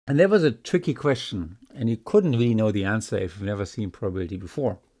And that was a tricky question, and you couldn't really know the answer if you've never seen probability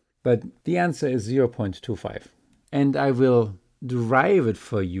before. But the answer is 0.25. And I will derive it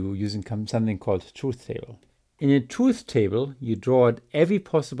for you using something called truth table. In a truth table, you draw out every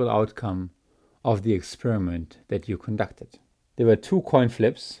possible outcome of the experiment that you conducted. There were 2 coin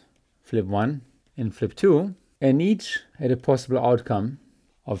flips, flip 1 and flip 2, and each had a possible outcome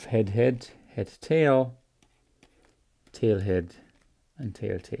of head-head, head-tail, tail-head, and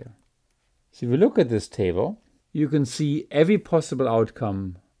tail-tail. So if you look at this table, you can see every possible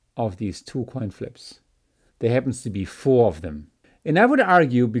outcome of these 2 coin flips. There happens to be 4 of them. And I would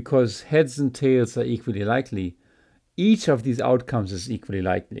argue, because heads and tails are equally likely, each of these outcomes is equally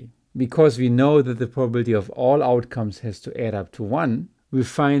likely. Because we know that the probability of all outcomes has to add up to 1, we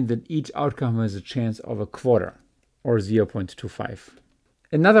find that each outcome has a chance of a quarter, or 0.25.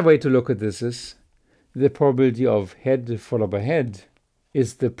 Another way to look at this is the probability of head followed by head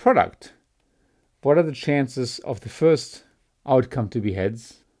is the product. What are the chances of the first outcome to be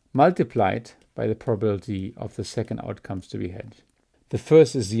heads multiplied by the probability of the second outcomes to be head? The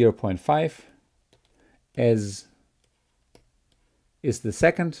first is 0.5, as is the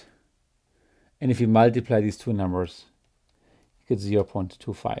second. And if you multiply these 2 numbers, you get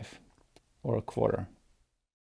 0.25, or a quarter.